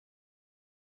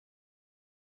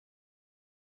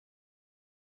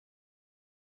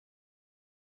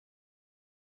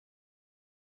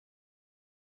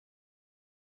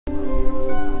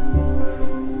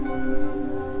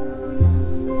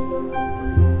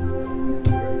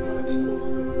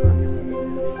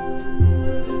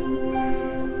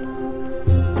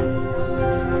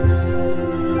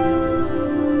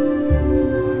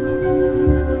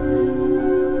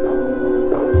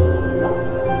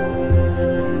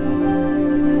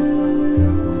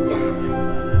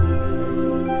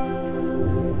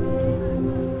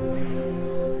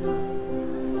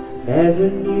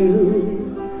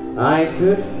I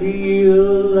could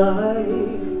feel like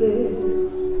this,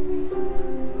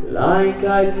 like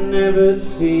I'd never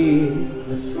seen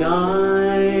the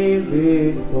sky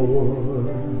before.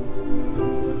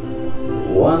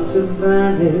 Want to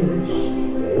vanish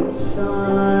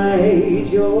inside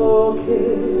your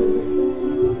kiss.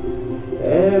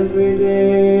 Every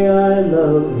day I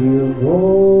love you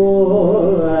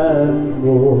more and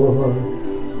more.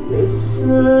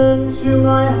 Listen to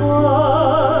my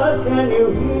heart, can you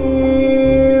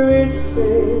hear it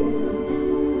sing?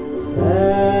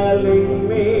 Telling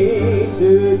me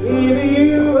to give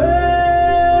you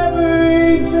everything.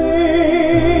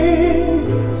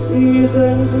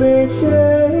 Seasons may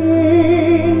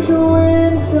change,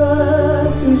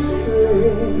 winter to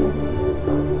spring,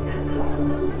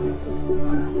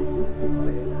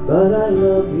 but I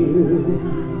love you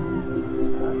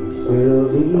until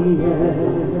the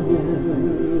end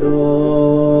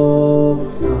of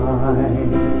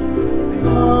time.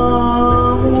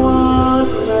 Come what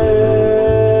may,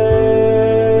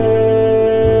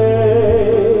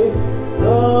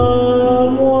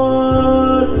 come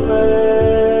what may,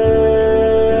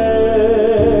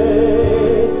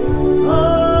 I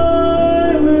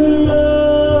will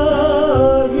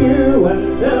love you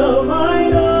until my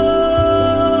dying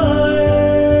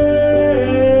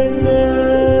day.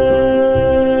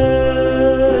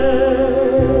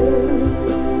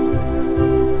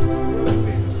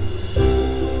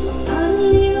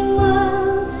 Suddenly the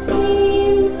world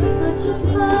seems such a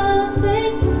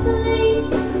perfect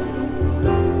place.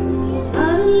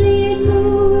 Suddenly it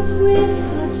moves with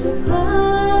such a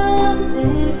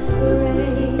perfect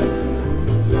grace.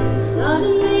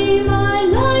 Suddenly my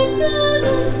life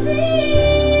doesn't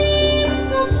seem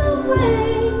such a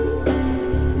waste.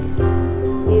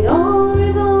 It all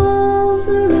revolves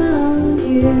around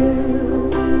you,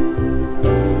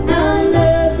 and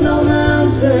there's no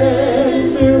mountain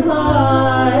too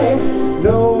high,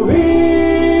 no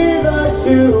river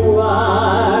too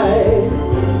wide.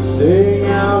 Sing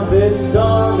out this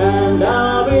song and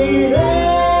I'll be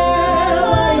there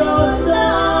by your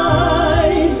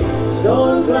side.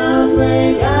 Storm clouds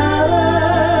may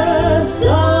gather,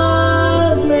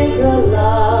 stars may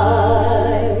collide,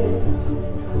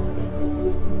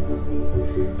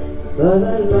 but I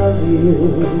love you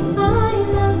I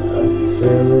love you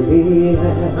till the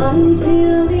end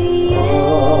until the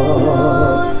end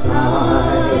of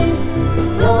time.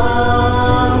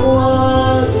 Come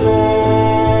what may,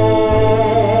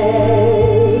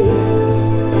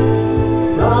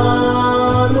 come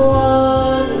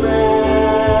what may,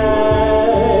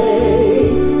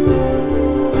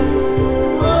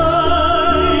 I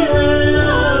will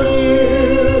love you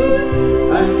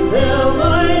until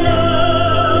my dying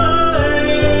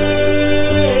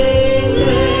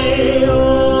day.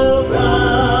 Oh,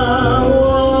 come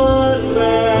what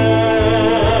may.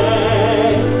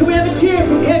 Can we have a cheer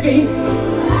for Kevin?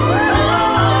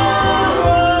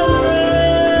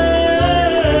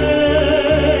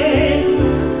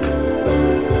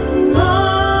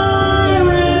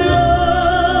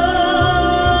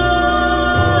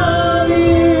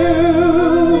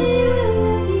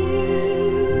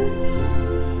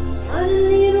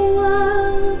 Suddenly the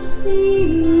world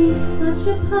seems such a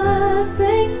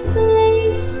perfect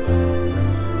place.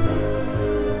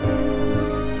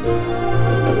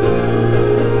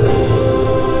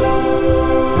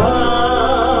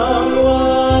 Come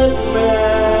what may,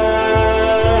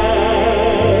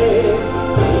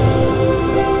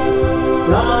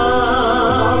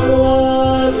 come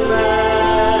what may,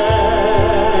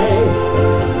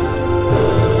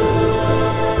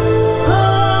 I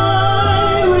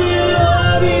will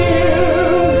love you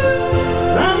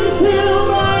until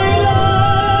my dying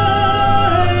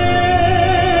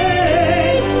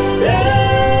day.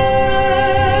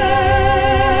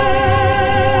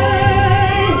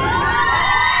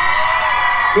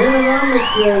 Turn around, Miss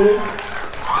Crawley.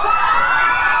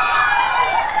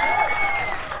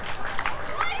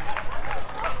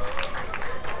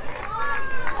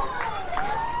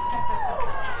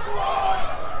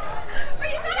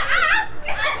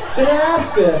 Should I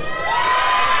ask her?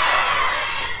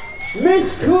 Miss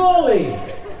Crawley,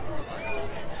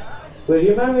 will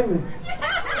you marry me?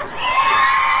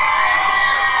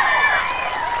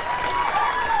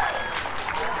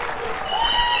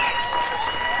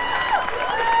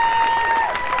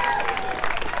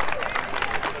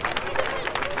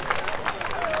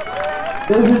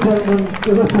 Ladies and gentlemen,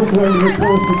 the rest of the world is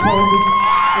for timing.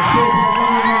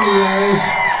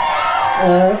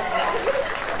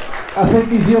 I think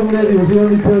this young lady was the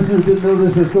only person who didn't know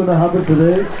this was going to happen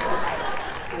today.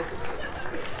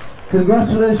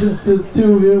 Congratulations to the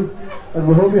two of you, and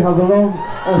we hope you have a long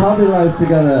and happy life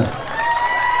together.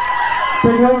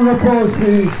 Big round of applause,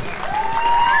 please.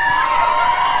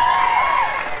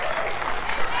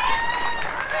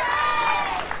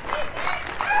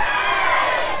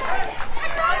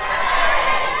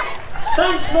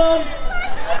 Thanks, Mum.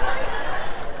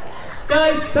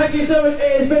 Guys, thank you so much.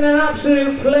 It has been an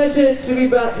absolute pleasure to be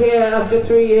back here after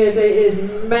 3 years. It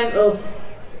is mental.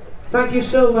 Thank you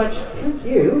so much. Thank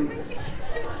you.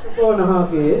 For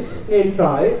 4.5 years, nearly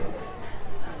 5.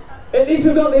 At least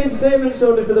we've got the entertainment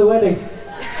sorted for the wedding.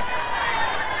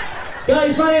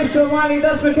 Guys, my name's Wyllie.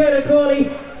 That's Michaela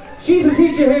Crawley. She's a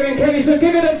teacher here in Kevy, so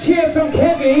give it a cheer from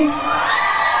Kevy.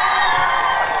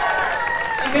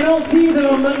 You can all tease her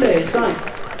on Monday, it's fine.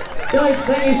 Guys,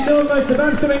 thank you so much. The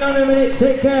band's coming on in a minute.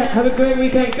 Take care. Have a great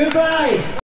weekend.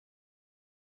 Goodbye.